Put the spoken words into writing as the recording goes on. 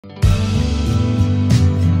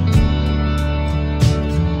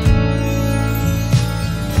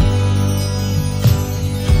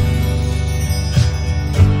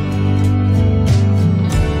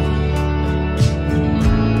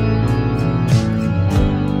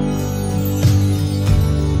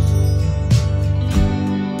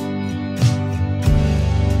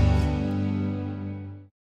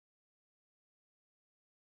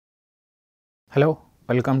Hello,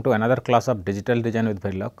 welcome to another class of digital design with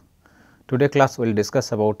Verilog. Today class we will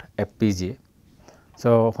discuss about FPGA.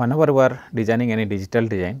 So, whenever we are designing any digital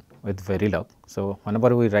design with Verilog, so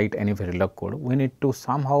whenever we write any Verilog code, we need to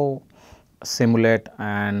somehow simulate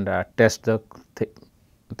and test the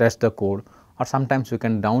code, or sometimes we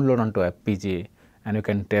can download onto FPGA and you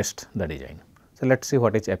can test the design. So, let us see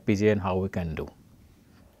what is FPGA and how we can do.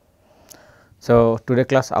 So, today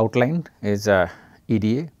class outline is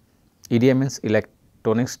EDA. EDA means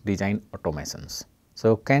electronics design automations.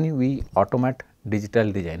 So, can we automate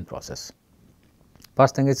digital design process?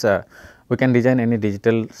 First thing is we can design any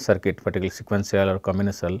digital circuit, particularly sequential or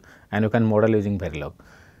combinational, and you can model using Verilog.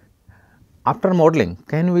 After modeling,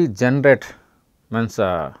 can we generate means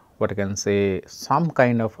what I can say some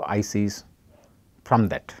kind of ICs from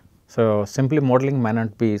that? So, simply modeling may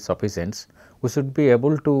not be sufficient. We should be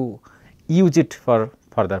able to use it for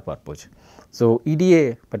further purpose. So,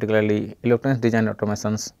 EDA, particularly electronics design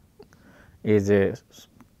automations, is a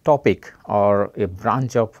topic or a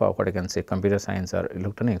branch of what I can say computer science or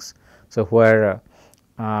electronics. So, where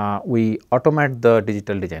we automate the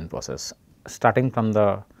digital design process starting from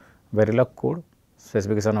the Verilog code,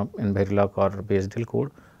 specification of in Verilog or VHDL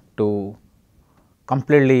code, to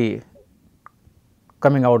completely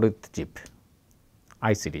coming out with chip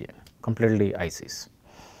IC design, completely ICs.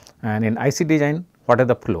 And in IC design, what are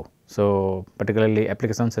the flow? So, particularly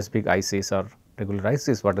application specific ICs or regular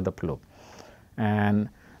ICs, what are the flow? And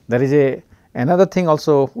there is another thing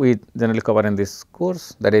also we generally cover in this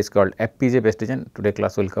course, that is called FPGA based design. Today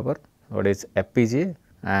class will cover what is FPGA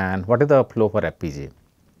and what is the flow for FPGA.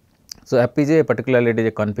 So, FPGA particularly it is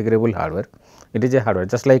a configurable hardware. It is a hardware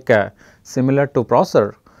just like similar to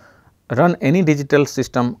processor, run any digital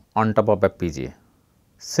system on top of FPGA.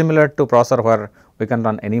 Similar to processor where we can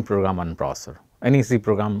run any program on processor. Any C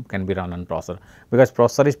program can be run on processor because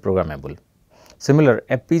processor is programmable. Similar,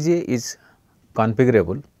 FPGA is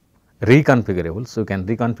configurable, reconfigurable. So, you can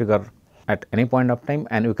reconfigure at any point of time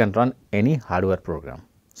and you can run any hardware program.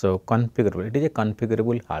 So, configurable, it is a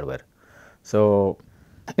configurable hardware. So,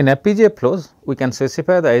 in FPGA flows, we can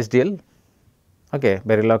specify the HDL,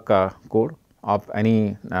 Verilog code of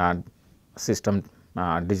any system,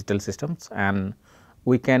 digital systems, and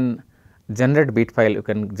we can generate bit file, you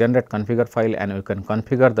can generate configure file, and you can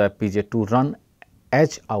configure the FPGA to run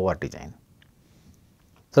as our design.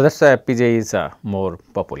 So, that is why FPGA is more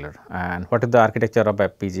popular, and what is the architecture of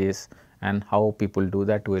FPGAs and how people do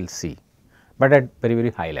that we will see, but at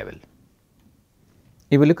very high level.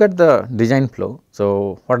 If you look at the design flow,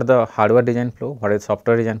 so what is the hardware design flow, what is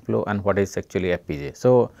software design flow, and what is actually FPGA.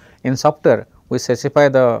 So, in software we specify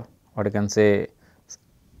the what I can say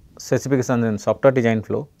specifications in software design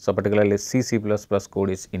flow. So, particularly C++ code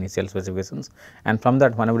is initial specifications, and from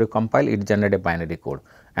that whenever you compile it generate a binary code,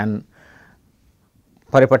 and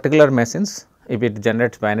for a particular machines if it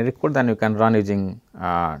generates binary code then you can run using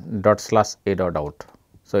 ./a.out.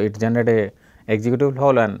 So, it generate a executable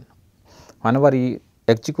file, and whenever you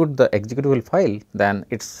execute the executable file then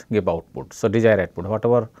it give output. So, desired output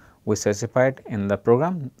whatever we specified in the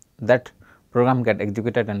program, that program get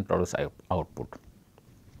executed and produce output.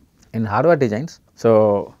 In hardware designs,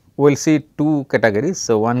 so we will see two categories.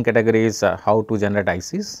 So, one category is how to generate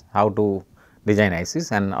ICs, how to design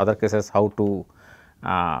ICs, and other cases how to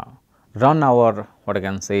run our what I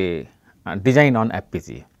can say design on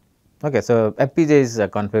FPGA. So, FPGA is a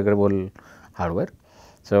configurable hardware.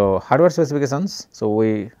 So, hardware specifications, so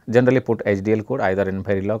we generally put HDL code either in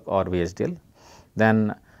Verilog or VHDL.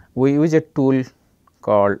 Then we use a tool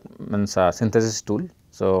called synthesis tool.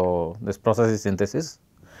 So, this process is synthesis,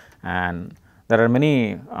 and there are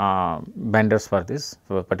many vendors for this.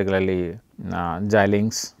 So, particularly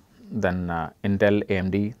Xilinx, then Intel,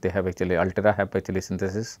 AMD, they have actually Altera have actually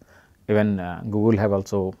synthesis, even Google have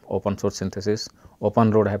also open source synthesis,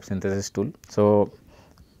 OpenRoad have synthesis tool. So,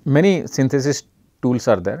 many synthesis tools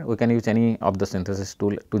are there, we can use any of the synthesis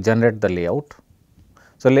tool to generate the layout.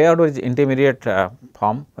 So, layout is intermediate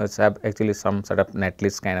form, which have actually some sort of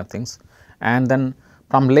netlist kind of things, and then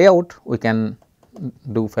from layout we can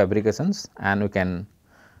do fabrications and we can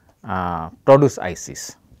produce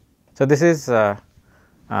ICs. So, this is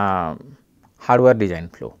hardware design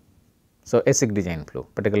flow. So, ASIC design flow,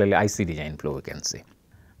 particularly IC design flow we can say,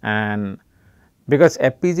 and because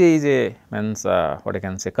FPGA is a means what I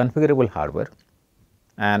can say configurable hardware,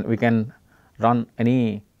 and we can run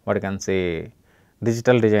any what I can say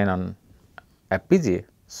digital design on FPGA.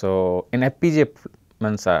 So, in FPGA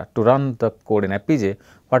means to run the code in FPGA,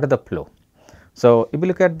 what is the flow? So, if you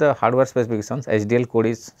look at the hardware specifications, HDL code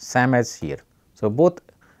is same as here. So, both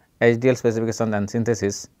HDL specification and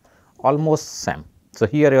synthesis almost same. So,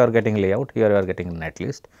 here you are getting layout, here you are getting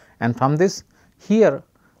netlist, and from this here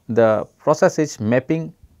the process is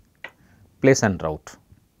mapping place and route,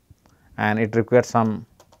 and it requires some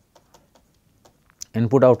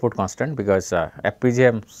input output constant, because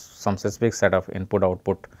FPGA has some specific set of input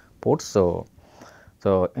output ports. So,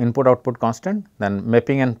 input output constant, then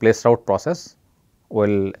mapping and place route process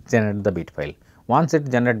will generate the bit file. Once it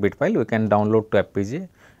generate bit file, we can download to FPGA,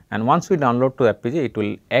 and once we download to FPGA, it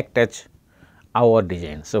will act as our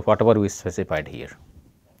design. So, whatever we specified here,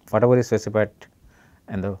 whatever is specified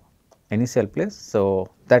in the initial place, so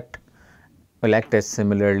that will act as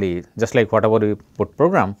similarly, just like whatever we put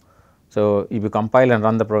program. So, if you compile and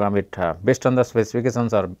run the program, it based on the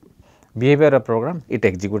specifications or behavior of program, it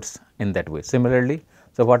executes in that way. Similarly,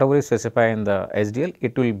 so whatever you specify in the SDL,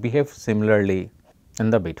 it will behave similarly in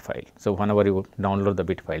the bit file. So, whenever you download the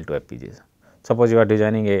bit file to FPGA, suppose you are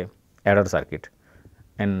designing a adder circuit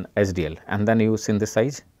in SDL, and then you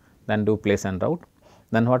synthesize, then do place and route,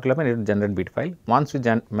 then what will happen? It will generate bit file. Once you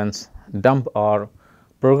dump or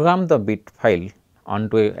program the bit file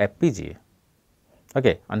onto a FPGA,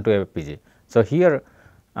 okay, onto a FPGA. So, here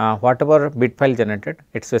whatever bit file generated,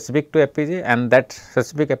 it is specific to FPGA, and that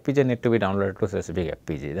specific FPGA need to be downloaded to specific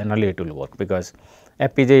FPGA, then only it will work, because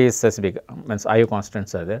FPGA is specific, means IO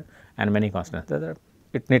constants are there and many constants are there,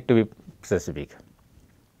 it need to be specific.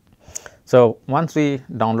 So, once we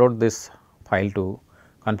download this file to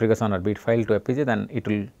configuration or bit file to FPGA, then it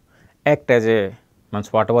will act as a,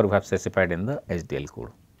 means whatever we have specified in the SDL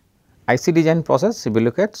code. IC design process, if you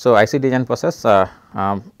look at, so IC design process,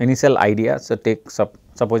 initial ideas, so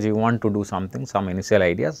suppose you want to do something, some initial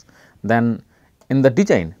ideas, then in the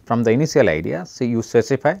design from the initial idea, so you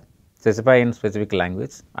specify in specific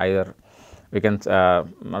language, either we can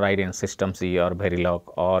write in system C or Verilog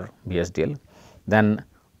or BSDL, then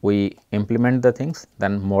we implement the things,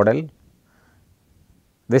 then model.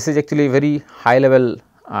 This is actually very high level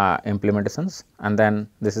implementations, and then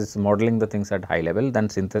this is modeling the things at high level, then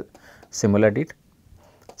simulate it,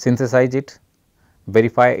 synthesize it,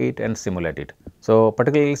 verify it and simulate it. So,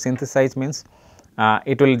 particularly synthesize means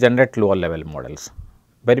it will generate lower level models.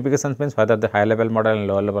 Verification means whether the high level model and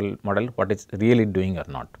lower level model what is really doing or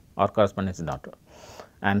not, or corresponding is not.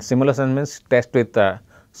 And simulation means test with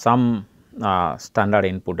some standard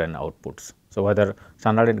input and outputs. So, whether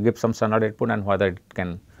standard gives some standard input and whether it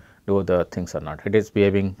can do the things or not, it is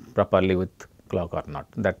behaving properly with clock or not,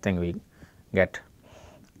 that thing we get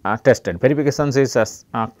tested. Verifications is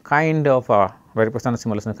a kind of verification and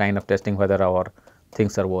simulation kind of testing whether our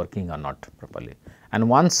things are working or not properly. And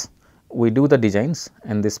once we do the designs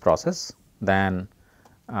in this process, then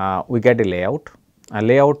we get a layout. A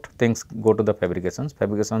layout things go to the fabrications.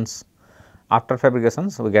 After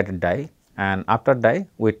fabrications, we get a die, and after die,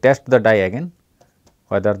 we test the die again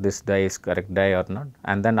whether this die is correct die or not,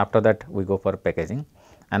 and then after that we go for packaging,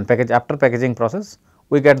 and after packaging process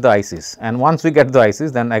we get the ICs, and once we get the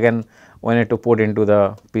ICs, then again we need to put into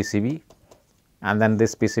the PCB, and then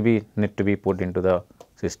this PCB need to be put into the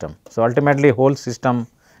system. So, ultimately whole system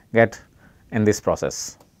get in this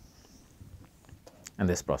process,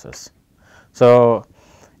 So,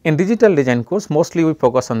 in digital design course mostly we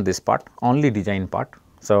focus on this part, only design part.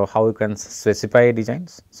 So, how you can specify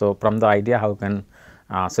designs. So, from the idea how you can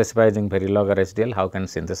specify using Verilog or SDL, how can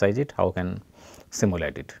synthesize it, how can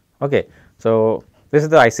simulate it. Okay. So, this is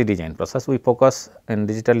the IC design process. We focus in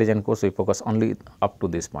digital design course, we focus only up to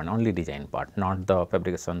this point, only design part, not the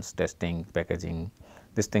fabrications, testing, packaging,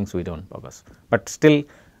 these things we do not focus. But still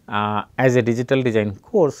as a digital design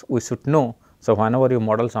course, we should know. So, whenever you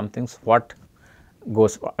model some things, what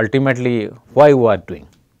goes ultimately, why we are doing.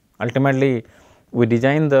 Ultimately, we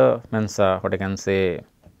design the means what I can say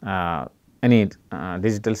any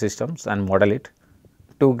digital systems and model it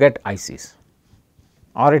to get ICs,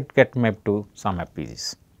 or it get mapped to some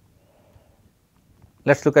FPGAs.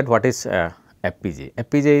 Let us look at what is FPGA.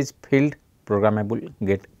 FPGA is field programmable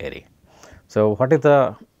gate array. So, what is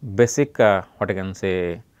the basic what I can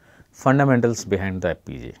say fundamentals behind the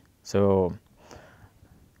FPGA. So,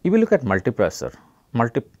 if you look at multiplexers,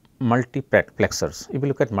 if you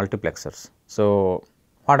look at multiplexers, so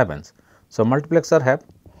what happens? So, multiplexer have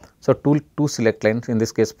two select lines, in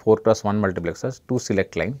this case 4x1 multiplexers, 2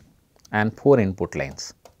 select line and 4 input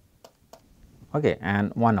lines, okay,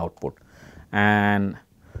 and 1 output. And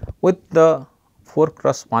with the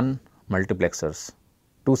 4x1 multiplexers,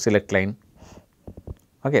 2 select line,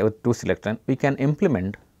 okay, with 2 select line, we can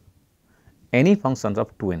implement any functions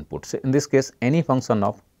of 2 inputs. In this case, any function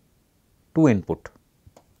of 2 input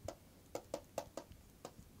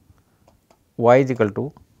y is equal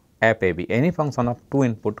to app AB, any function of 2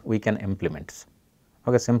 input we can implement.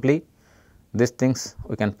 Okay, simply these things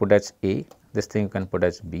we can put as A, this thing you can put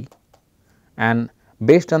as B, and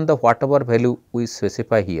based on the whatever value we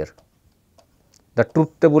specify here, the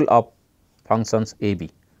truth table of functions A B.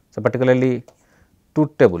 So, particularly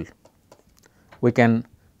truth table we can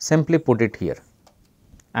simply put it here,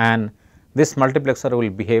 and this multiplexer will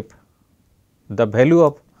behave the value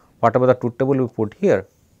of whatever the truth table we put here.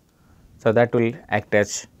 So, that will act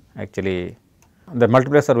as actually the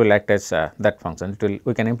multiplexer will act as that function. It will,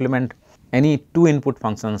 we can implement any 2 input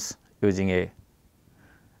functions using a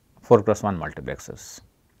 4 cross 1 multiplexers,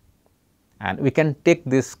 and we can take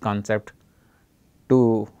this concept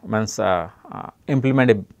to means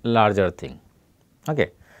implement a larger thing.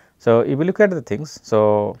 Okay. So, if you look at the things,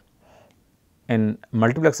 so in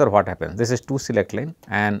multiplexer what happens? This is 2 select line,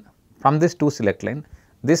 and from this 2 select line,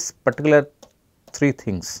 this particular 3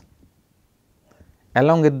 things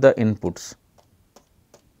along with the inputs,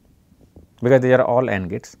 because they are all AND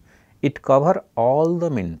gates, it cover all the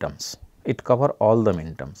minterms, it cover all the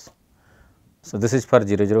minterms. So, this is for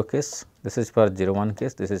 0 0 case, this is for 0 1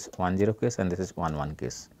 case, this is 1 0 case, and this is 1 1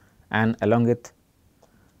 case, and along with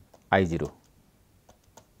I 0,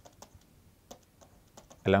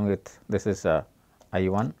 along with this is I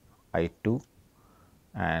 1, I 2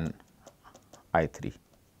 and I 3.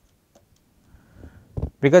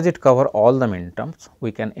 Because it cover all the minterms,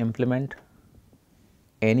 we can implement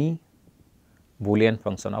any Boolean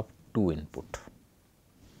function of 2 input.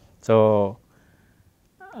 So,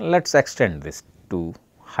 let us extend this to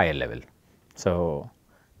higher level. So,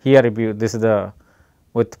 here if you this is the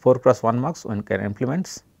with 4 cross 1 marks one can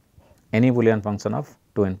implement any Boolean function of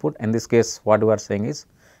 2 input. In this case what we are saying is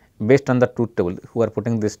based on the truth table, who are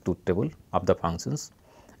putting this truth table of the functions,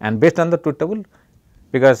 and based on the truth table,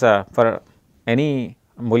 because for any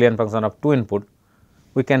Boolean function of 2 input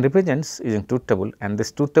we can represent using truth table, and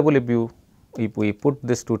this truth table if we put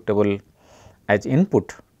this truth table as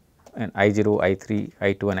input and I 0, I 3,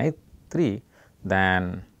 I 2 and I 3,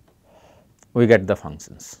 then we get the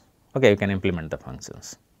functions. Okay, you can implement the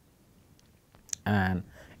functions. And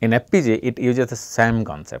in FPGA it uses the same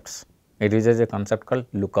concepts. It uses a concept called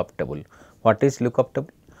lookup table. What is lookup table?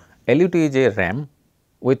 LUT is a RAM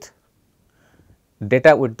with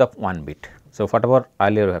data width of 1 bit. So, whatever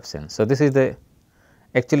earlier we have seen. So, this is the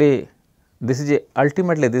actually this is a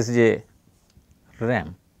ultimately this is a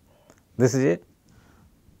RAM, this is a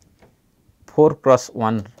 4 cross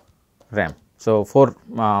 1 RAM. So, 4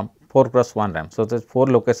 cross 1 RAM. So, there is 4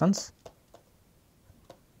 locations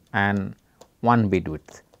and 1 bit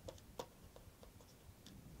width.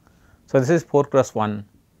 So, this is 4 cross 1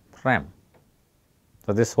 RAM.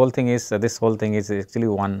 So, this whole thing is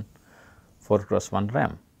actually 4 cross 1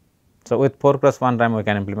 RAM. So, with 4 cross 1 RAM we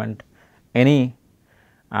can implement any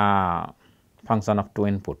function of 2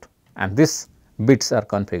 input, and this bits are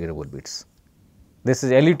configurable bits. This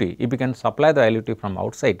is LUT. If you can supply the LUT from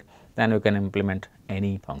outside, then you can implement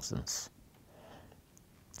any functions.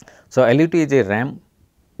 So, LUT is a RAM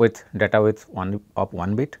with data width of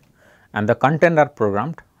 1 bit, and the content are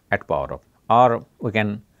programmed at power up, or we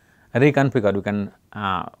can reconfigure, we can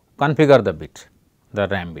configure the bit, the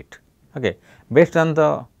RAM bit, okay, based on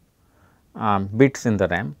the bits in the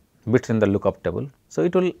RAM, bits in the lookup table. So,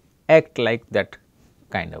 it will act like that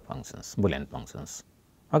kind of functions, Boolean functions.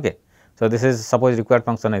 Okay. So, this is suppose required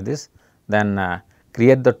function is this, then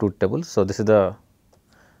create the truth table. So, this is the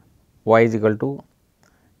y is equal to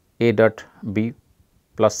a dot b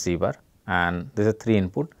plus c bar, and this is 3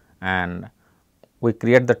 input, and we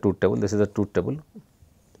create the truth table. This is the truth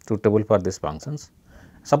table for these functions.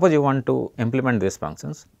 Suppose you want to implement these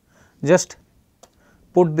functions, just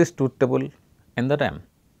put this truth table in the RAM.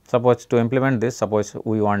 Suppose to implement this, suppose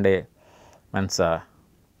we want a means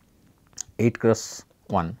 8 cross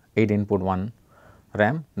 1, 8 input 1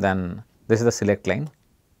 RAM, then this is the select line.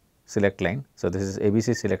 So, this is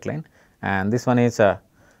ABC select line, and this one is LUT.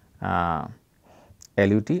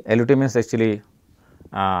 LUT means actually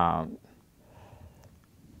RAM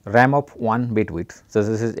of 1 bit width. So,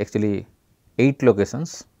 this is actually 8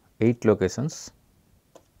 locations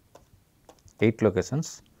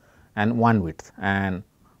and 1 width, and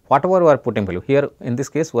whatever we are putting value here, in this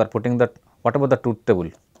case we are putting that whatever the truth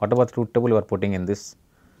table we are putting in this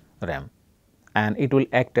RAM, and it will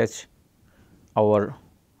act as our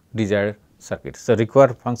desired circuit. So,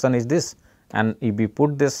 required function is this, and if we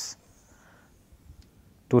put this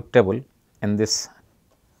truth table in this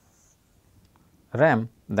RAM,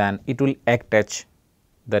 then it will act as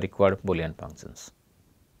the required Boolean functions.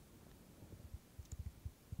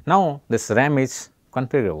 Now, this RAM is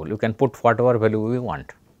configurable, you can put whatever value we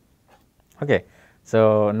want. Okay.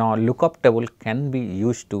 So, now lookup table can be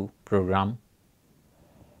used to program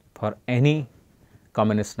for any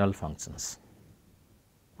combinational functions.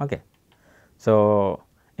 Okay. So,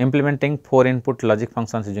 implementing 4 input logic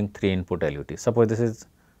functions using 3 input LUT. Suppose this is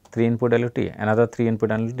 3 input LUT, another 3 input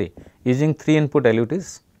LUT. Using 3 input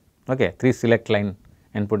LUTs, okay, 3 select line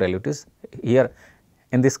input LUTs. Here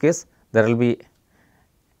in this case there will be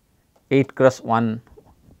 8 cross 1,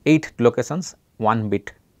 8 locations, 1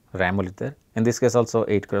 bit RAM will be there. In this case also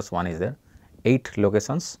 8 cross 1 is there, 8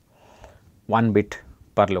 locations, 1 bit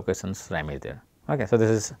per locations RAM is there. Okay. So, this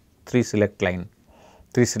is 3 select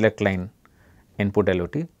line input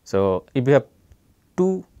LUT. So, if you have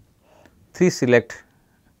 3 select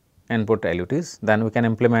input LUTs, then we can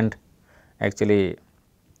implement actually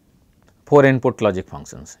 4 input logic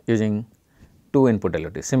functions using 2 input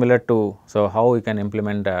LUT, similar to. So, how we can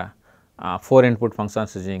implement 4 input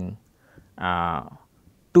functions using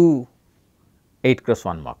 2 8 cross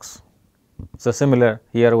 1 mux. So, similar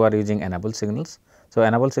here we are using enable signals. So,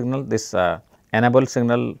 enable signal, this enable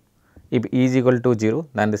signal, if E is equal to 0,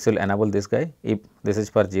 then this will enable this guy. If this is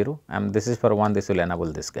for 0 and this is for 1, this will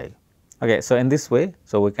enable this guy. Okay. So, in this way,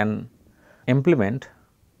 so we can implement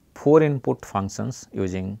 4 input functions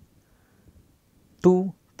using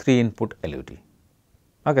 2 3 input LUT.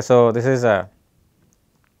 Okay. So, this is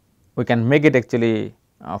we can make it actually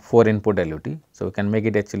 4 input LUT. So, we can make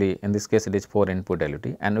it actually, in this case it is 4 input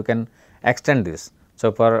LUT, and we can extend this.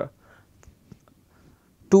 So, for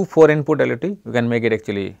 2 4 input LUT, we can make it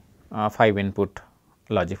actually 5 input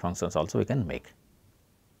logic functions also we can make.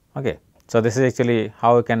 Okay. So, this is actually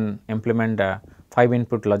how we can implement 5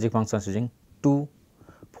 input logic functions using 2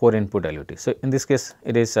 4 input LUT. So, in this case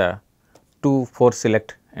it is 2 4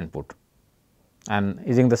 select input, and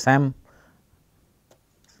using the same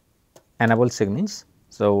enable signals.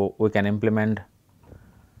 So, we can implement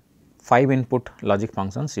 5 input logic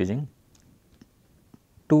functions using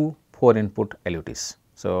 2 4 input LUTs.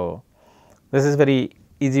 So, this is very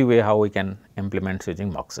easy way how we can implement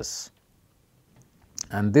using muxes,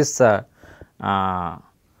 and this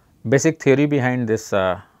basic theory behind this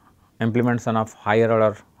implementation of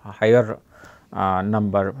higher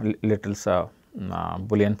number little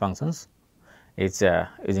Boolean functions is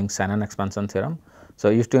using Shannon expansion theorem. So,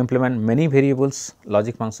 used to implement many variables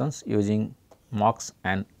logic functions using mux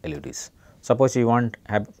and LUTs. Suppose you want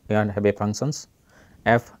have a functions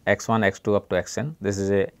f x 1 x 2 up to x n. This is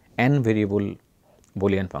a n variable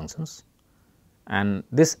Boolean functions, and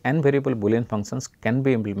this n variable Boolean functions can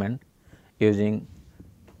be implemented using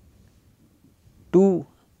 2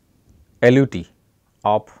 LUT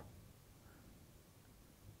of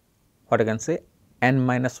what I can say n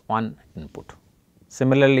minus 1 input.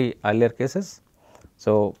 Similarly, earlier cases.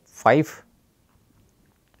 So, 5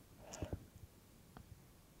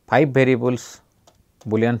 variables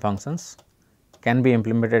Boolean functions can be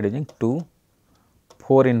implemented using 2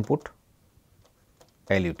 4 input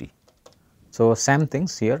LUT. So, same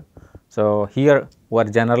things here. So, here we are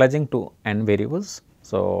generalizing to n variables.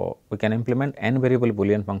 So, we can implement n variable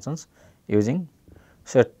Boolean functions using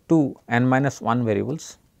 2 n minus 1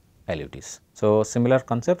 variables LUTs. So, similar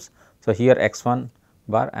concepts. So, here x 1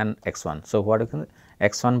 bar and x 1. So, what you can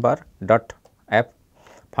x 1 bar dot f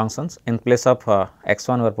functions, in place of x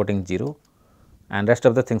 1 we are putting 0 and rest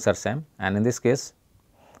of the things are same, and in this case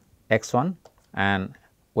x 1 and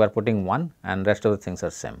we are putting 1 and rest of the things are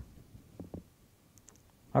same.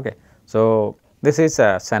 Okay. So, this is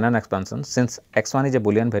a Shannon expansion. Since x 1 is a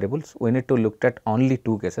Boolean variable, we need to look at only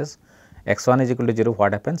 2 cases, x 1 is equal to 0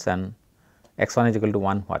 what happens and x 1 is equal to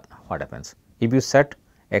 1 what happens. If you set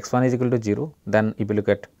x 1 is equal to 0, then if you look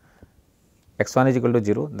at x 1 is equal to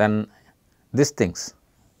 0, then these things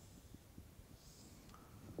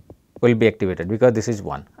will be activated because this is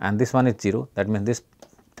 1 and this one is 0, that means this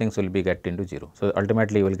things will be get into 0. So,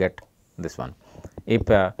 ultimately you will get this one. If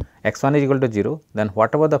x 1 is equal to 0, then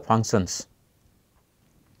whatever the functions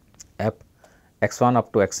f x 1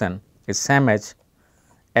 up to x n is same as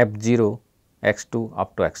f 0 x 2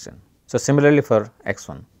 up to x n. So, similarly for x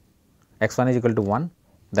 1 is equal to 1,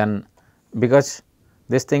 then because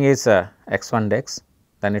this thing is x 1 dex,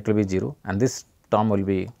 then it will be 0 and this term will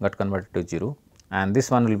be got converted to 0 and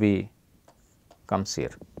this one will be comes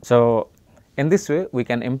here. So, in this way we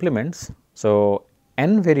can implement so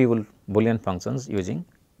n variable Boolean functions using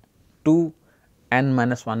 2 n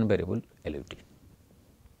minus 1 variable LUT,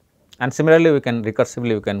 and similarly we can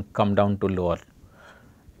recursively we can come down to lower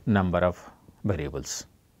number of variables,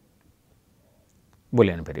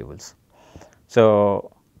 Boolean variables.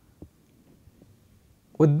 So,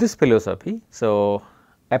 with this philosophy, so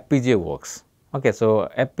FPGA works. Okay. So,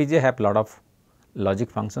 FPGA have lot of logic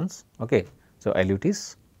functions, okay. So,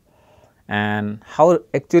 LUTs, and how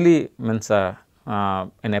actually means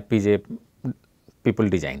in FPGA people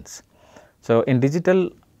designs. So, in digital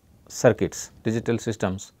circuits, digital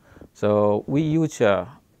systems, so we use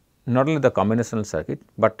not only the combinational circuit,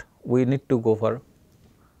 but we need to go for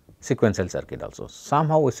sequential circuit also.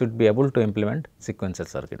 Somehow we should be able to implement sequential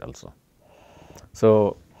circuit also.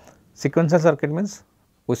 So, sequential circuit means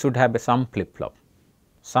we should have some flip flop,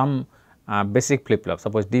 some basic flip flop.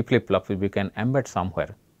 Suppose D flip flop we can embed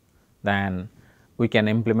somewhere, then we can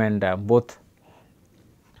implement both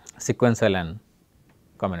sequential and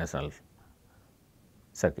combinational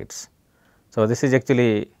circuits. So, this is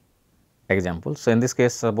actually example. So, in this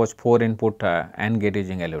case suppose 4 input AND gate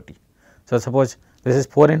using LUT. So, suppose this is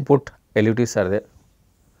 4 input LUTs are there.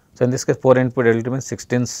 So, in this case 4 input LUT means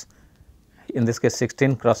 16s, in this case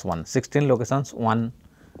 16 cross 1, 16 locations 1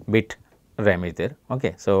 bit RAM is there.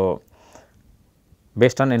 Okay. So,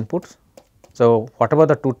 based on inputs. So, whatever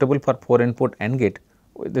the truth table for 4 input AND gate,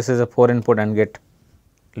 this is a 4 input AND gate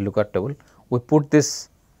lookup table, we put this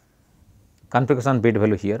configuration bit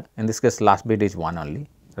value here. In this case last bit is 1 only,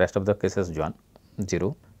 rest of the cases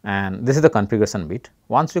 0, and this is the configuration bit.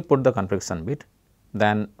 Once we put the configuration bit,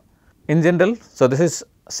 then in general, so this is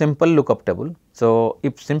simple lookup table. So,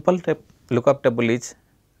 if simple lookup table is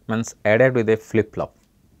means added with a flip flop,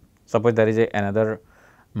 suppose there is another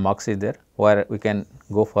mux is there where we can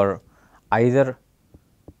go for either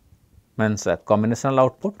means a combinational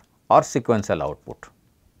output or sequential output.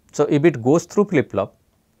 So, if it goes through flip flop,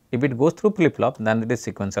 if it goes through flip flop, then it is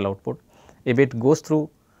sequential output. If it goes through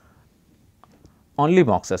only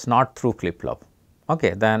muxes, not through flip flop,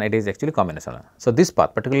 okay, then it is actually combinational. So, this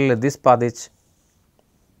path, particularly this path is,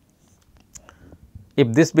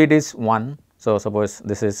 if this bit is 1, so suppose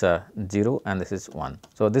this is 0 and this is 1.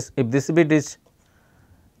 So, this if this bit is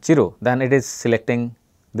 0, then it is selecting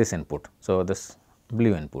this input. So, this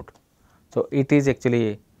blue input. So, it is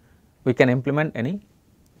actually we can implement any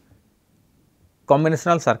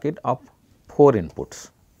combinational circuit of 4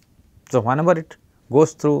 inputs. So, whenever it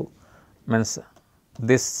goes through means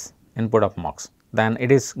this input of mux, then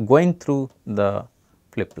it is going through the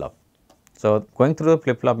flip flop. So, going through the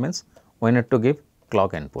flip flop means we need to give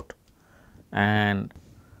clock input, and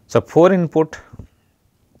so 4 input,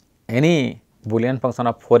 any Boolean function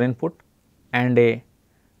of 4 input and a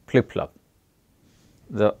flip flop.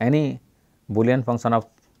 The any Boolean function of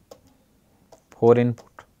 4 input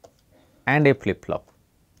and a flip flop,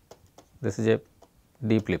 this is a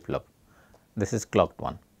D flip flop, this is clocked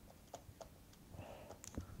one.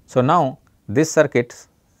 So, now this circuit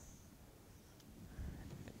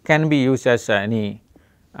can be used as any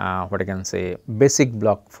what I can say basic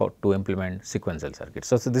block for to implement sequential circuit.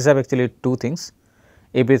 So, these are actually two things.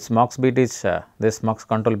 If its mux bit is this mux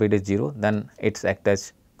control bit is 0, then it acts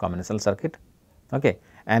as combinational circuit, okay.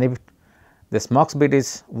 And if this mux bit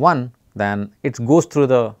is 1, then it goes through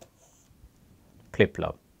the flip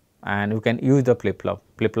flop, and you can use the flip flop.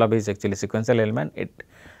 Flip flop is actually sequential element, it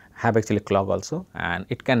have actually clock also, and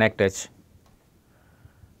it can act as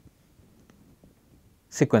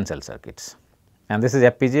sequential circuits. And this is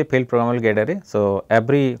FPGA field programmable gate array. So,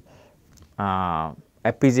 every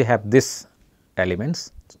FPGA have this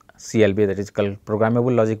elements CLB, that is called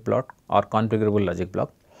programmable logic block or configurable logic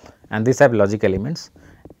block, and these have logic elements.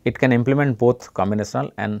 It can implement both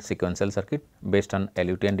combinational and sequential circuit based on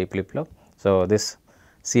LUT and D flip flop. So, this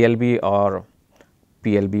CLB or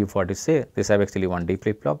PLB for this say, this have actually one D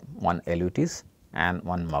flip flop, one LUTs and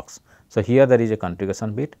one mux. So, here there is a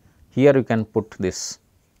configuration bit, here you can put this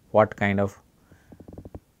what kind of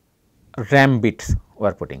RAM bits we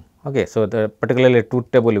are putting. Okay. So, the particularly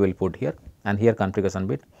truth table you will put here, and here configuration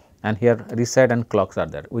bit, and here reset and clocks are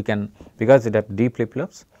there. We can, because it have D flip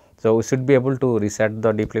flops. So, we should be able to reset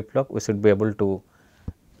the D flip flop, we should be able to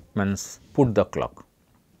means put the clock.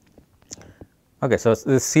 Okay. So,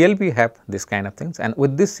 the CLB have this kind of things, and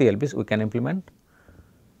with this CLBs we can implement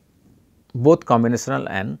both combinational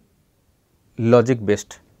and logic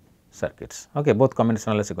based circuits. Okay. Both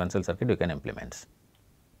combinational and sequential circuit you can implement.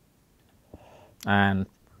 And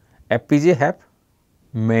FPGA have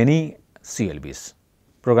many CLBs,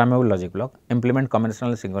 programmable logic block, implement combinational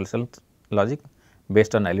and sequential logic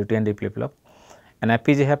based on LUT and D flip flop, and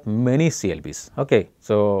FPGA have many CLBs. Okay.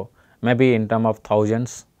 So, maybe in term of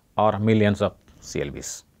thousands or millions of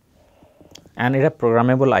CLBs, and it have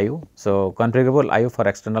programmable IO. So, configurable IO for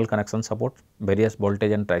external connection support, various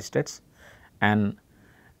voltage and tri-states, and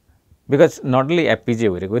because not only FPGA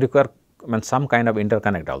we require some kind of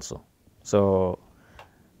interconnect also. So,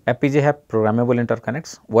 FPGA have programmable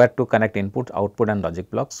interconnects where to connect input, output and logic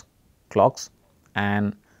blocks, clocks,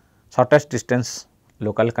 and shortest distance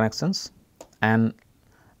local connections and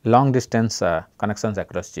long distance connections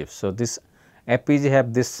across chips. So, this FPGA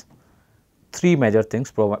have this 3 major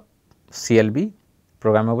things: CLB,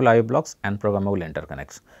 programmable I/O blocks, and programmable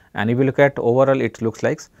interconnects. And if you look at overall, it looks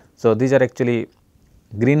like, so these are actually,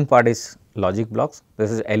 green part is logic blocks,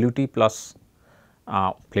 this is LUT plus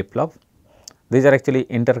flip flop. These are actually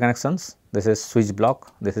interconnections, this is switch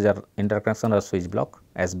block, this is our interconnection or switch block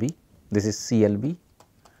SB, this is CLB,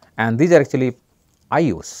 and these are actually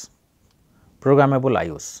IOs, programmable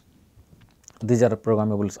IOs. These are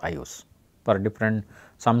programmable IOs for different,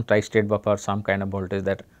 some tri-state buffer, some kind of voltage,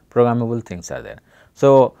 that programmable things are there.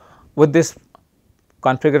 So, with this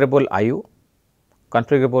configurable IO,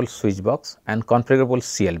 configurable switch box and configurable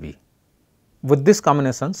CLB, with these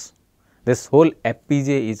combinations, this whole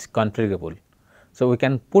FPGA is configurable. So, we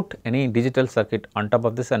can put any digital circuit on top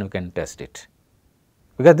of this and we can test it,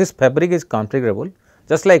 because this fabric is configurable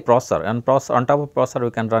just like processor, and on top of processor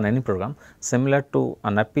we can run any program. Similar to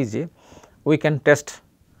an FPGA, we can test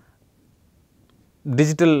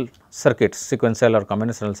digital circuits, sequential or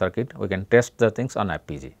combinational circuit, we can test the things on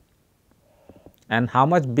FPGA. And how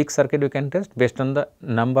much big circuit we can test based on the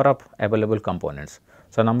number of available components.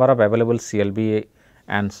 So, number of available CLB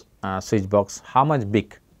and switch box, how much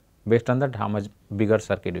big, based on that how much bigger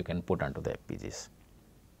circuit you can put onto the FPGAs.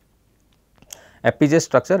 FPGA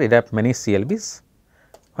structure, it have many CLBs,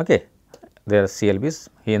 okay. There are CLBs,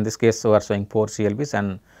 here in this case we are showing 4 CLBs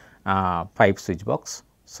and 5 switch box.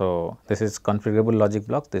 So, this is configurable logic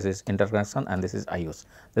block, this is interconnection, and this is IOs.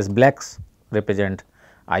 This blacks represent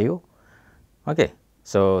IO, okay.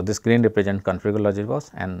 So, this green represent configurable logic box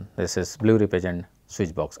and this is blue represent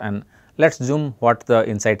switch box. And let us zoom what the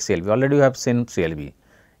inside CLB, already you have seen CLB.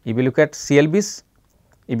 If you look at CLBs,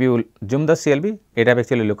 if you zoom the CLB, it have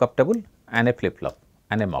actually lookup table and a flip flop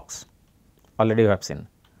and a MUX, already you have seen.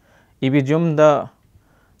 If you zoom the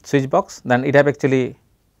switch box, then it have actually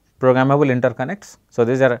programmable interconnects. So,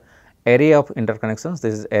 these are array of interconnections,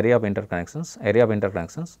 this is array of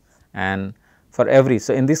interconnections, and for every,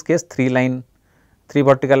 so in this case 3 line, 3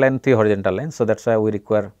 vertical line, 3 horizontal lines. So, that is why we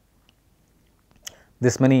require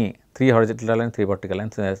this many 3 horizontal line, 3 vertical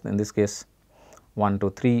lines. So, in this case 1,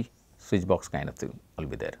 2, 3 switch box kind of thing will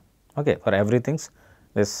be there, okay. For everything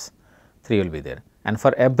this 3 will be there, and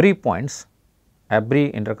for every points,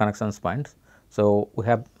 every interconnections points. So, we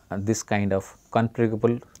have this kind of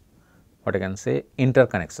configurable, what I can say,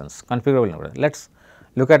 interconnections, configurable. Let us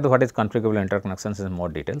look at what is configurable interconnections in more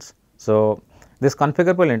details. So, this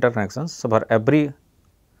configurable interconnections, so for every,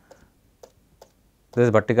 this is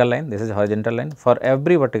vertical line, this is horizontal line, for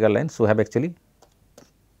every vertical line, so we have actually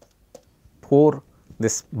 4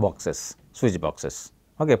 this boxes, switch boxes,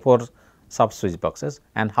 okay, 4 sub switch boxes.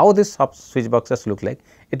 And how this sub switch boxes look like?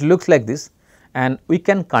 It looks like this, and we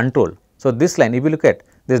can control. So, this line, if you look at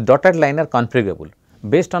this dotted line are configurable,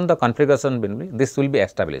 based on the configuration this will be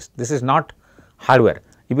established. This is not hardware.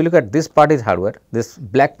 If you look at this part is hardware, this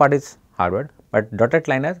black part is hardware, but dotted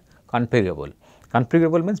line are configurable.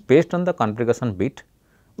 Configurable means based on the configuration bit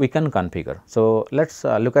we can configure. So, let us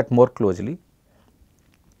look at more closely.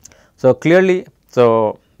 So, clearly,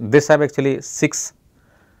 so this have actually 6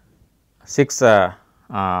 path.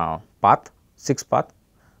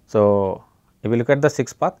 So, if you look at the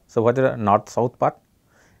 6 path, so what is the north south path?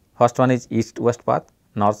 First one is east west path,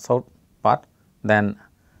 north south path, then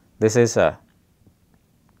this is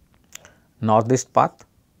northeast path,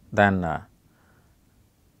 then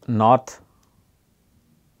north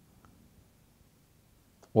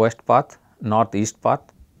west path, northeast path,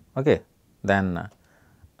 okay. Then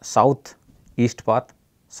south east path,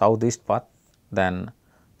 southeast path, then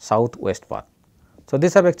southwest path. So,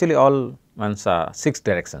 these have actually all means 6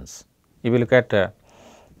 directions. If you look at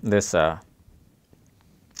this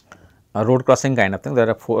road crossing kind of thing, there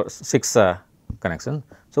are 6 connections.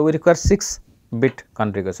 So, we require 6 bit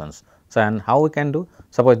configurations. So, and how we can do?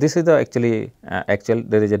 Suppose this is the actually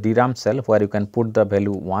there is a DRAM cell where you can put the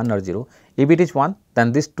value 1 or 0. If it is 1,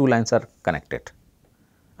 then these 2 lines are connected,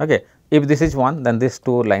 okay. If this is 1, then these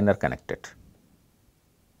 2 lines are connected.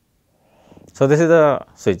 So, this is the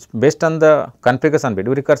switch based on the configuration bit,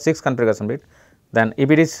 we require 6 configuration bit. Then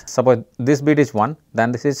if it is, suppose this bit is 1,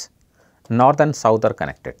 then this is north and south are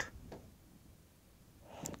connected.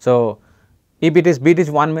 So, if it is bit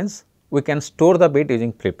is 1 means we can store the bit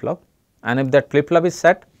using flip flop, and if that flip flop is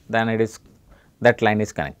set, then it is, that line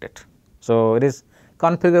is connected. So, it is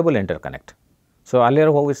configurable interconnect. So,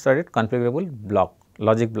 earlier how we studied configurable block,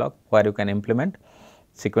 logic block, where you can implement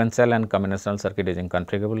sequential and combinational circuit using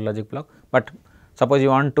configurable logic block. But suppose you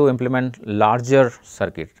want to implement larger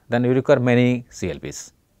circuit, then you require many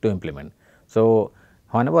CLBs to implement. So,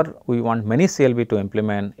 whenever we want many CLB to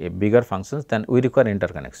implement a bigger functions, then we require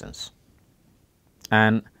interconnections.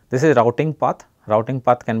 And This is routing path. Routing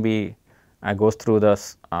path can be goes through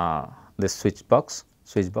this switch box,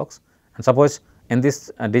 and suppose in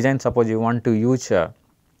this design, suppose you want to use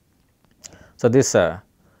so this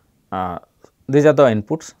these are the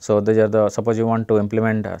inputs. So, these are the, suppose you want to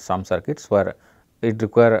implement some circuits where it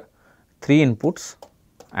require 3 inputs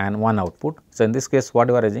and 1 output. So, in this case what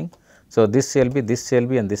you are using? So, this cell B, this cell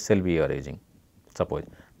B and this cell B you are using, suppose.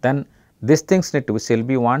 Then these things need to be cell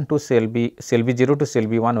B 1 to cell B 0 to cell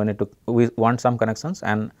B 1, we want some connections,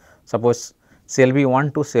 and suppose cell B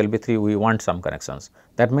 1 to cell B 3 we want some connections.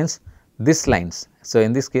 That means these lines. So,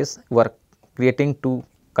 in this case we are creating 2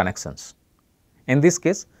 connections. In this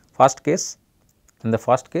case, in the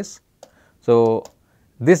first case, so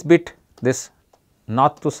this bit, this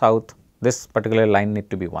north to south, this particular line need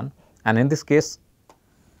to be 1, and in this case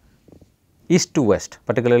east to west,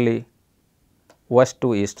 particularly west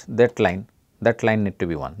to east, that line need to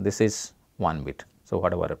be 1. This is 1 bit. So,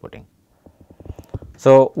 whatever we are putting.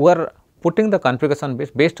 So, we are putting the configuration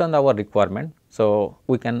bits based on our requirement. So,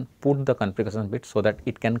 we can put the configuration bit so that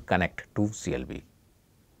it can connect to CLB.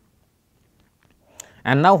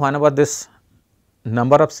 And now, whenever this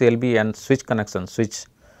number of CLB and switch connections, switch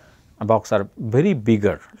box are very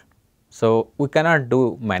bigger, so we cannot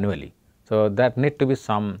do manually. So, that need to be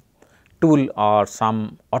some tool or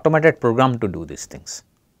some automated program to do these things.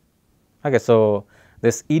 Okay, so,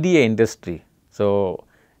 this EDA industry, so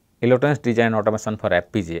electronics design automation for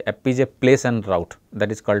FPGA place and route,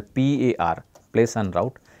 that is called PAR, place and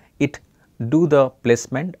route. It do the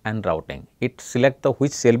placement and routing. It select the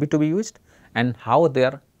which CLB to be used and how they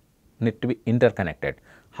are need to be interconnected,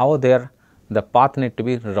 how the path need to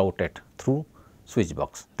be routed through switch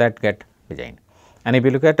box, that get designed. And if you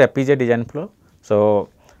look at FPGA design flow, so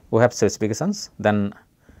we have specifications, then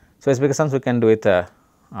specifications we can do with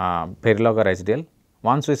Verilog or HDL.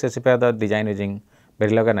 Once we specify the design using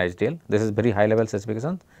Verilog and HDL, this is very high level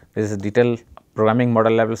specification, this is detailed programming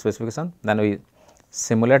model level specification, then we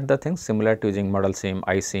simulate the things, simulate using model sim,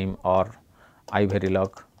 iSim or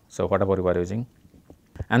iVerilog, so whatever you are using.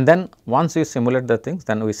 And then once we simulate the things,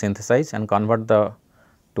 then we synthesize and convert to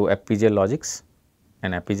FPGA logics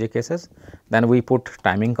and FPGA cases. Then we put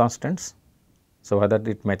timing constants. So, whether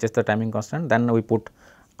it matches the timing constant, then we put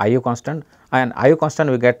IO constant, and IO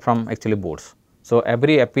constant we get from actually boards. So,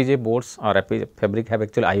 every FPGA boards or FPGA fabric have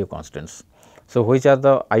actually IO constants. So, which are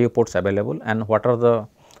the IO ports available and what are the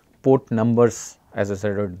port numbers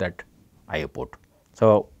associated with that IO port.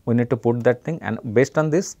 So, we need to put that thing, and based on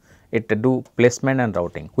this it do placement and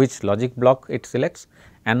routing, which logic block it selects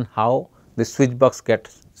and how the switch box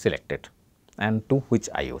gets selected and to which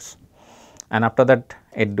IOs. And after that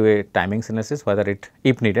it do a timing synthesis whether it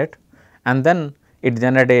if needed, and then it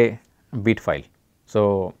generate a bit file.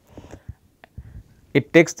 So,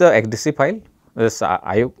 it takes the XDC file, this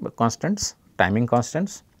IO constants, timing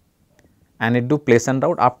constants, and it do place and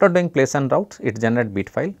route. After doing place and route, it generate bit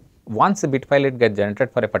file. Once a bit file it get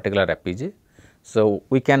generated for a particular FPGA, so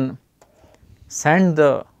we can send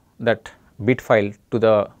that bit file to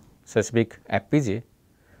the specific FPGA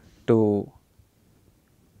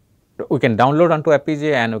we can download onto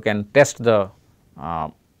FPGA and we can test the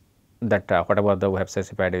whatever we have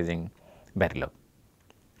specified using Verilog,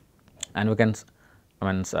 and we can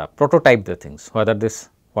prototype the things whether this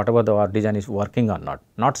whatever our design is working or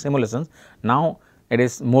not simulations. Now, it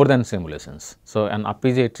is more than simulations. So, an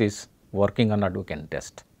FPGA it is working or not we can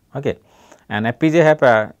test. Okay. And FPGA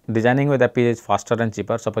have designing with FPGA is faster and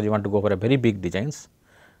cheaper. Suppose you want to go for a very big designs,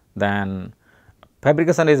 then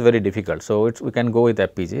fabrication is very difficult. So, we can go with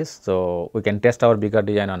FPGAs. So, we can test our bigger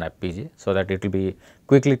design on FPGA, so that it will be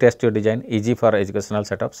quickly test your design, easy for educational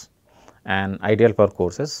setups and ideal for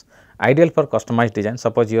courses, ideal for customized design.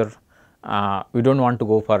 Suppose you are we do not want to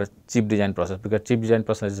go for a chip design process, because chip design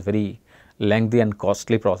process is very lengthy and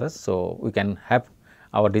costly process. So, we can have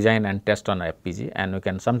our design and test on FPGA, and we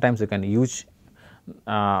can sometimes we can use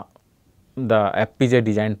the FPGA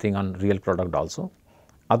design thing on real product also.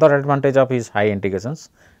 Other advantage of is high integrations,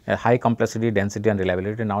 high complexity, density and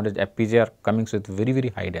reliability. Nowadays FPGA are coming with very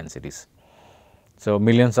high densities. So,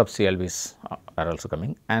 millions of CLBs are also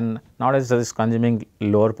coming, and nowadays this is consuming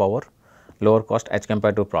lower power, lower cost as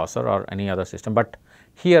compared to processor or any other system. But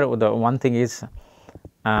here the one thing is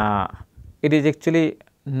it is actually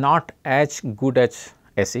not as good as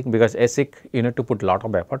ASIC, because ASIC you need to put lot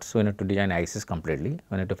of efforts. So, you need to design ICs completely,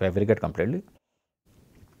 you need to fabricate completely,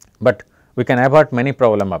 but we can avoid many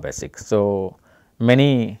problem of ASIC. So,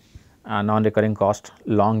 many non-recurring cost,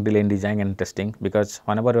 long delay in design and testing, because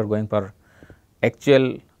whenever you are going for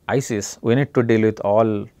actual ICs, we need to deal with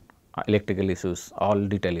all electrical issues, all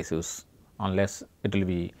detail issues, unless it will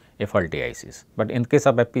be FLT ICs, but in case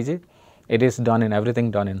of FPGA it is done in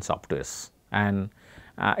everything done in softwares, and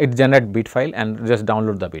it generate bit file and just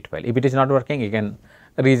download the bit file. If it is not working, you can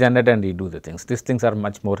regenerate and redo the things. These things are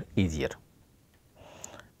much more easier,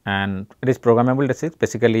 and it is programmable device,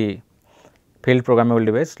 basically field programmable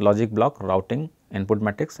device, logic block, routing, input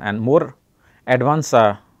matrix, and more advanced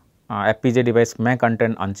FPGA device may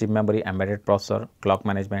contain on-chip memory, embedded processor, clock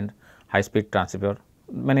management, high speed transceiver,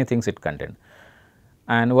 many things it contain.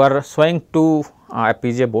 And we are showing two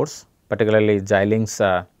FPGA boards, particularly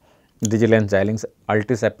Xilinx, Digilens Xilinx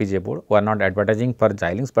Altis FPGA board. We are not advertising for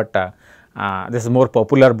Xilinx, but this is more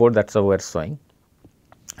popular board, that is why we are showing.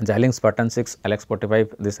 Xilinx Spartan 6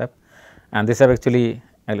 LX45 this app, and this app actually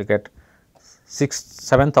I look at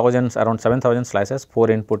 7,000 around 7,000 slices,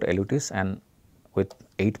 4 input LUTs and with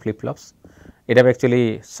 8 flip flops. It have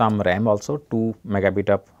actually some RAM also, 2 megabit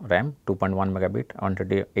of RAM, 2.1 megabit,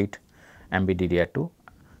 128 MB DDR2,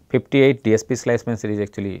 58 DSP slice, means it is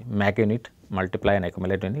actually MAC unit, multiply and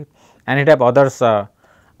accumulate unit, and it have others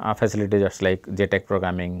facilities just like JTAG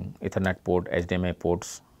programming, Ethernet port, HDMI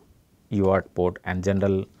ports, UART port, and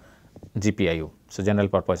general GPIO. So, general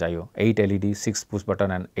purpose IO, 8 LED, 6 push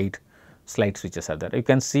button and 8 slide switches are there. You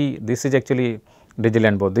can see this is actually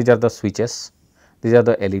Digilens board. These are the switches, these are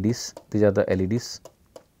the LEDs, these are the LEDs.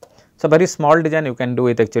 So, very small design you can do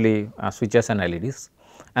with actually switches and LEDs,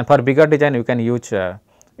 and for bigger design you can use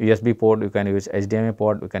USB port, you can use HDMI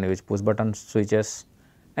port, you can use push button switches,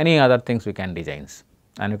 any other things we can designs,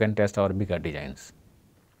 and you can test our bigger designs.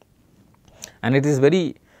 And it is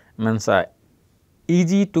very means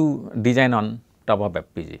easy to design on top of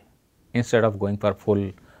FPGA instead of going for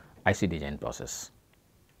full IC design process.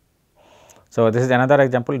 So, this is another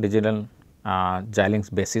example, Digilens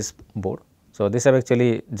Xilinx basis board. So, this have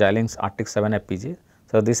actually Xilinx Arctic 7 FPGA.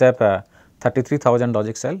 So, this have 33,000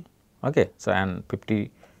 logic cell, okay. So, and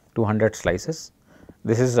 5200 slices.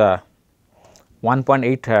 This is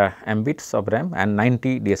 1.8 mbits of RAM and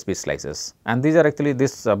 90 DSP slices, and these are actually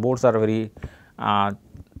these boards are very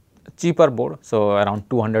cheaper board. So, around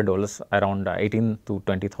 $200, around 18 to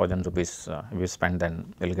 20,000 rupees if you spend,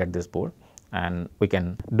 then you will get this board and we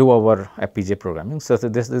can do our FPGA programming. So,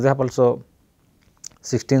 this have also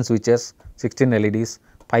 16 switches, 16 LEDs,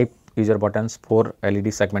 5 user buttons, 4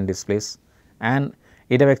 LED segment displays, and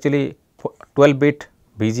it have actually 12-bit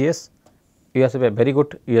BGS. You have a very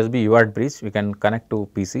good USB UART bridge, we can connect to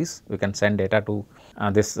PCs, we can send data to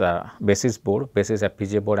this basis board, basis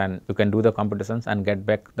FPGA board, and you can do the computations and get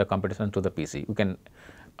back the computation to the PC. You can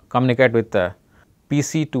communicate with the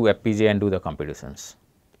PC to FPGA and do the computations.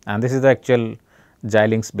 And this is the actual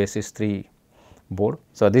Xilinx basis 3 board.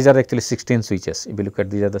 So, these are actually 16 switches. If you look at,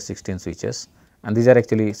 these are the 16 switches, and these are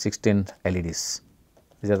actually 16 LEDs.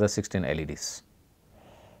 These are the 16 LEDs,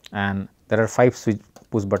 and there are 5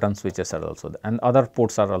 push button switches are also there, and other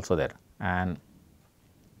ports are also there, and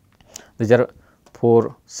these are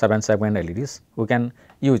 4 7 segment LEDs we can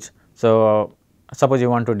use. So, suppose you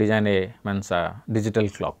want to design a digital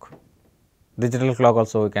clock. Digital clock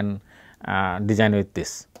also we can design with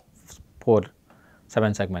this 4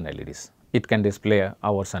 7 segment LEDs. It can display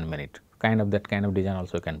hours and minute, that kind of design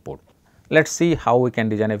also you can put. Let us see how we can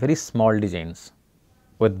design a very small designs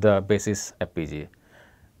with the basis FPGA.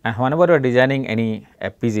 And whenever we are designing any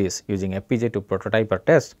FPGAs using FPGA to prototype or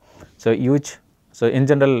test, so in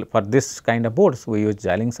general for this kind of boards we use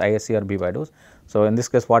Xilinx ISC or BYDOS. So, in this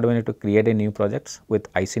case what we need to create a new projects with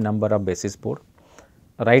IC number of basis board,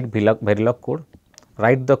 write Verilog code,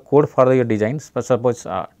 write the code for your designs. For suppose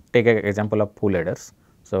take an example of full adders.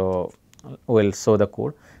 So, we will show the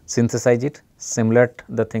code, synthesize it, simulate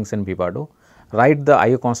the things in BYDO, write the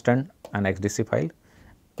IO constant and XDC file,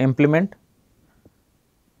 implement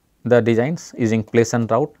the designs using place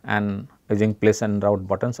and route, and using place and route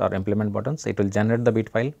buttons or implement buttons, it will generate the bit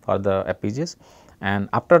file for the FPGAs, and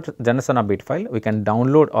after generation of bit file we can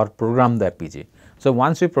download or program the FPGA. So,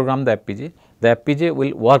 once we program the FPGA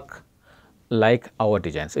will work like our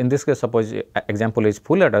designs. In this case, suppose example is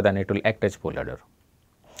full adder, then it will act as full adder.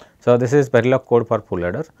 So, this is Verilog code for full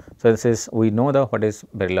adder. So, this is we know the what is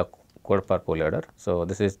Verilog code for full adder. So,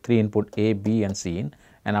 this is 3 input A, B and C in,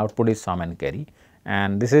 and output is sum and carry,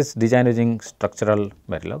 and this is designed using structural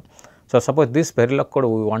Verilog. So, suppose this Verilog code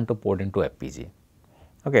we want to port into FPGA.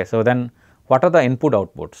 Okay. So, then what are the input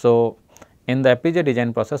output? So, in the FPGA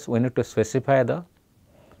design process we need to specify the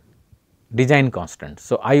design constant.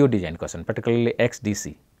 So, IO design constant, particularly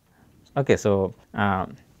XDC. Okay. So,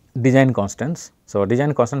 design constants. So,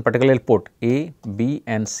 design constant particularly port A, B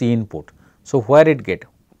and C input. So, where it get,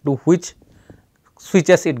 to which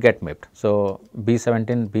switches it get mapped. So,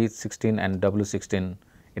 B17, B16 and W16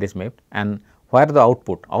 it is mapped, and where the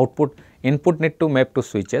output input need to map to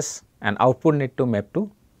switches and output need to map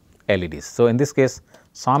to LEDs. So, in this case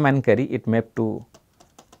sum and carry it map to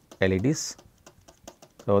LEDs.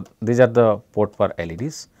 So, these are the port for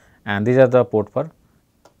LEDs and these are the port for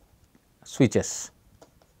switches.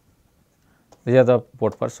 These are the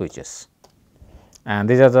port for switches and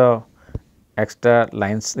these are the extra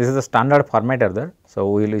lines. This is the standard format are there. So,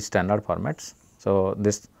 we will use standard formats. So,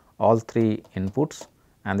 this all 3 inputs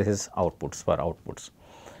and this is outputs for outputs.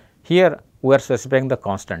 Here we are specifying the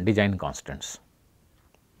constant design constants.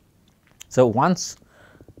 So, once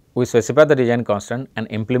we specify the design constant and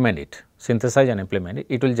implement it, synthesize and implement it,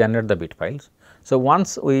 it will generate the bit files. So,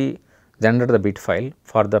 once we generate the bit file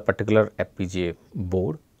for the particular FPGA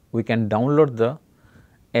board, we can download the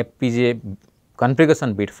FPGA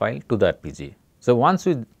configuration bit file to the FPGA. So, once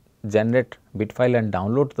we generate bit file and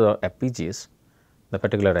download the FPGAs, the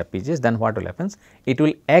particular FPGAs, then what will happen? It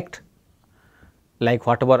will act like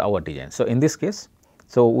whatever our design. So, in this case,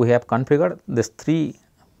 so we have configured this 3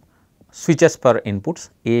 switches per inputs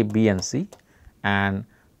A, B and C and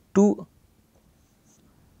 2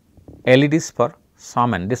 LEDs for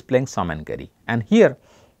sum and displaying sum and carry. And here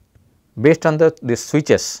based on the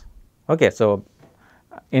switches, okay, so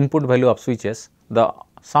input value of switches, the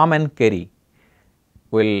sum and carry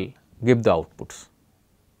will give the outputs.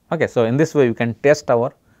 Okay, so in this way you can test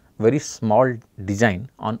our very small design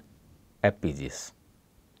on FPGAs.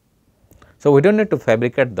 So, we do not need to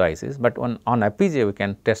fabricate the ICs, but on FPGA we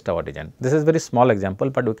can test our design. This is very small example,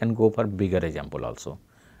 but we can go for bigger example also.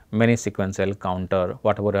 Many sequential, counter,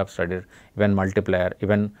 whatever you have studied, even multiplier,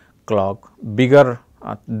 even clock, bigger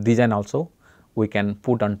design also we can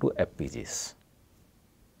put onto FPGAs.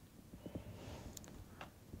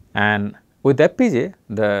 And with FPGA,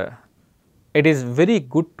 it is very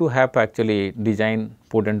good to have actually design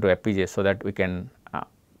put into FPGA so that we can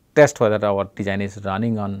test whether our design is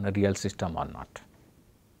running on a real system or not.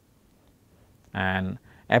 And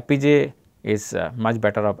FPGA is much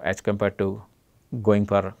better off as compared to going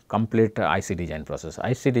for complete IC design process.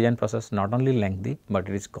 IC design process not only lengthy, but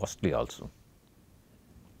it is costly also.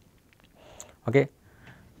 Okay.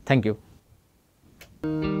 Thank you.